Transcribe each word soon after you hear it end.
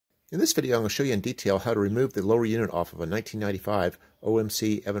In this video, I'm going to show you in detail how to remove the lower unit off of a 1995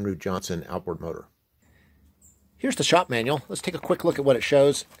 OMC Evinrude Johnson outboard motor. Here's the shop manual. Let's take a quick look at what it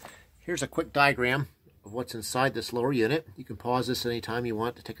shows. Here's a quick diagram of what's inside this lower unit. You can pause this anytime you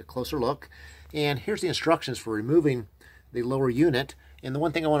want to take a closer look. And here's the instructions for removing the lower unit. And the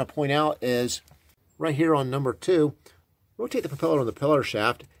one thing I want to point out is right here on number 2, rotate the propeller on the propeller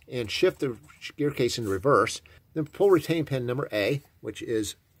shaft and shift the gear case in reverse. Then pull retaining pin number A, which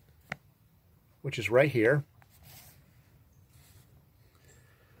is right here,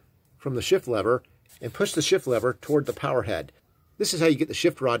 from the shift lever, and push the shift lever toward the power head. This is how you get the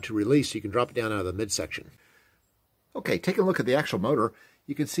shift rod to release so you can drop it down out of the midsection. Okay, taking a look at the actual motor,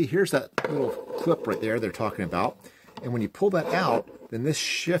 you can see here's that little clip right there they're talking about. And when you pull that out, then this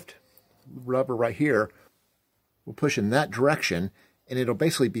shift rubber right here will push in that direction, and it'll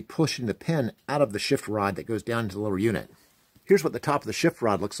basically be pushing the pin out of the shift rod that goes down into the lower unit. Here's what the top of the shift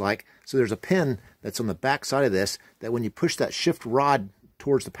rod looks like. So there's a pin that's on the back side of this that when you push that shift rod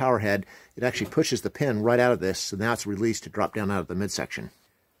towards the power head, it actually pushes the pin right out of this, so now it's released to drop down out of the midsection.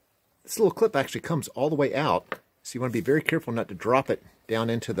 This little clip actually comes all the way out, so you want to be very careful not to drop it down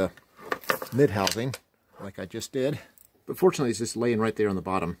into the mid housing like I just did. But fortunately it's just laying right there on the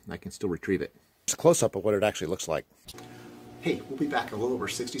bottom, and I can still retrieve it. Just a close-up of what it actually looks like. Hey, we'll be back in a little over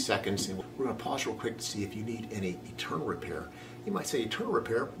 60 seconds, and we're going to pause real quick to see if you need any eternal repair. You might say, eternal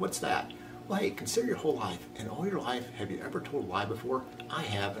repair? What's that? Well, hey, consider your whole life. In all your life, have you ever told a lie before? I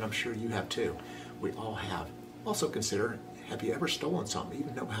have, and I'm sure you have too. We all have. Also consider, have you ever stolen something,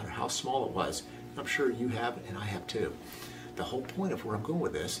 even no matter how small it was? I'm sure you have, and I have too. The whole point of where I'm going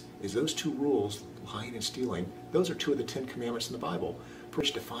with this is those two rules, lying and stealing, those are two of the 10 commandments in the Bible,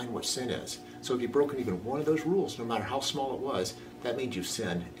 which define what sin is. So if you've broken even one of those rules, no matter how small it was, that means you've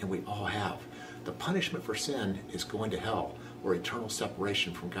sinned, and we all have. The punishment for sin is going to hell, or eternal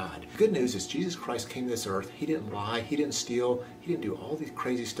separation from God. The good news is Jesus Christ came to this earth. He didn't lie, he didn't steal, he didn't do all these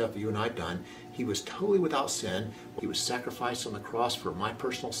crazy stuff that you and I have done. He was totally without sin. He was sacrificed on the cross for my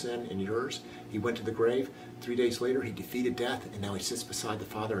personal sin and yours. He went to the grave. 3 days later, he defeated death, and now he sits beside the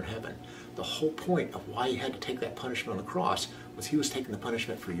Father in heaven. The whole point of why he had to take that punishment on the cross was he was taking the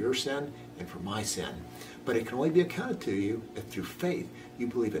punishment for your sin and for my sin. But it can only be accounted to you if through faith you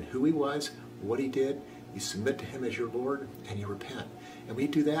believe in who he was, what he did, you submit to him as your Lord, and you repent. And when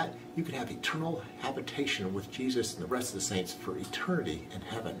you do that, you can have eternal habitation with Jesus and the rest of the saints for eternity in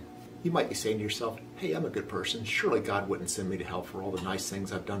heaven. You might be saying to yourself, hey, I'm a good person. Surely God wouldn't send me to hell for all the nice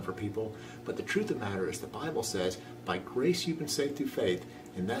things I've done for people. But the truth of the matter is the Bible says, by grace you've been saved through faith,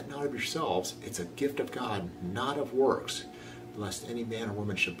 and that not of yourselves. It's a gift of God, not of works, lest any man or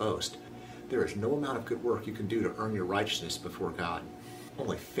woman should boast. There is no amount of good work you can do to earn your righteousness before God.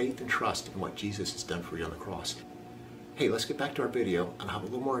 Only faith and trust in what Jesus has done for you on the cross. Hey, let's get back to our video, and I'll have a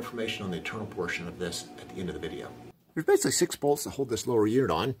little more information on the eternal portion of this at the end of the video. There's basically 6 bolts that hold this lower unit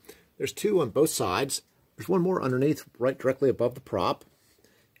on. There's 2 on both sides. There's one more underneath, right directly above the prop.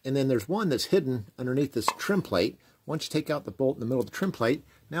 And then there's one that's hidden underneath this trim plate. Once you take out the bolt in the middle of the trim plate,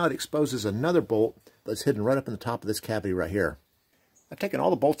 now it exposes another bolt that's hidden right up in the top of this cavity right here. I've taken all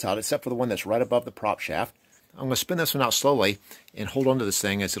the bolts out except for the one that's right above the prop shaft. I'm going to spin this one out slowly and hold on to this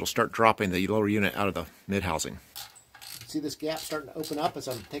thing as it'll start dropping the lower unit out of the mid housing. See this gap starting to open up as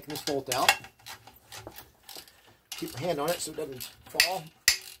I'm taking this bolt out. Keep your hand on it so it doesn't fall.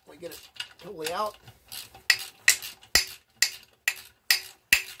 We get it totally out.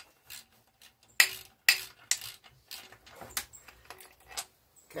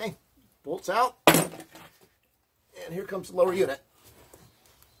 Okay, bolts out, and here comes the lower unit.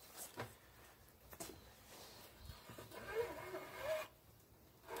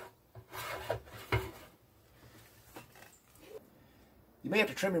 You may have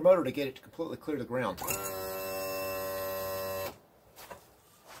to trim your motor to get it to completely clear the ground.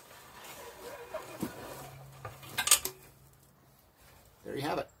 There you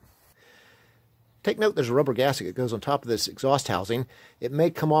have it. Take note there's a rubber gasket that goes on top of this exhaust housing. It may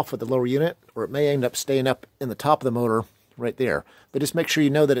come off with the lower unit, or it may end up staying up in the top of the motor right there. But just make sure you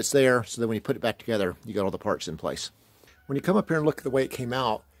know that it's there so that when you put it back together, you got all the parts in place. When you come up here and look at the way it came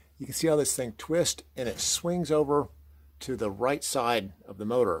out, you can see how this thing twists and it swings over to the right side of the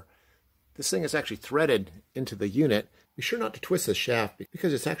motor. This thing is actually threaded into the unit. Be sure not to twist this shaft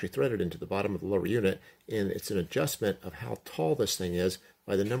because it's actually threaded into the bottom of the lower unit, and it's an adjustment of how tall this thing is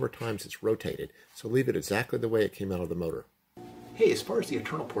by the number of times it's rotated. So leave it exactly the way it came out of the motor. Hey, as far as the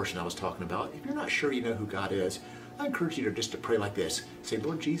eternal portion I was talking about, if you're not sure you know who God is, I encourage you to just to pray like this. Say,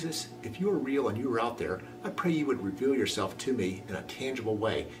 Lord Jesus, if you are real and you are out there, I pray you would reveal yourself to me in a tangible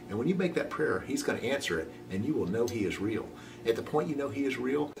way. And when you make that prayer, he's going to answer it, and you will know he is real. At the point you know he is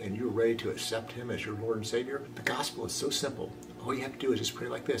real and you're ready to accept him as your Lord and Savior, the gospel is so simple. All you have to do is just pray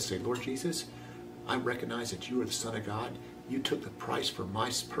like this. Say, Lord Jesus, I recognize that you are the Son of God. You took the price for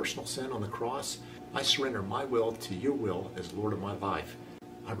my personal sin on the cross. I surrender my will to your will as Lord of my life.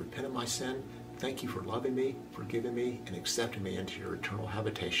 I repent of my sin. Thank you for loving me, forgiving me, and accepting me into your eternal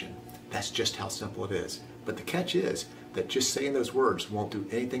habitation. That's just how simple it is. But the catch is that just saying those words won't do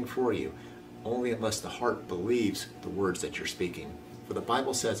anything for you, only unless the heart believes the words that you're speaking. For the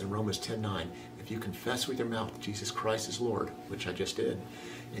Bible says in Romans 10:9, if you confess with your mouth Jesus Christ is Lord, which I just did,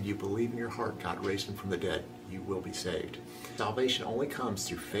 and you believe in your heart God raised him from the dead, you will be saved. Salvation only comes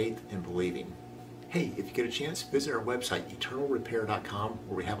through faith and believing. Hey, if you get a chance, visit our website, eternalrepair.com,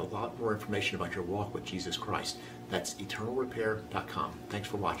 where we have a lot more information about your walk with Jesus Christ. That's eternalrepair.com. Thanks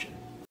for watching.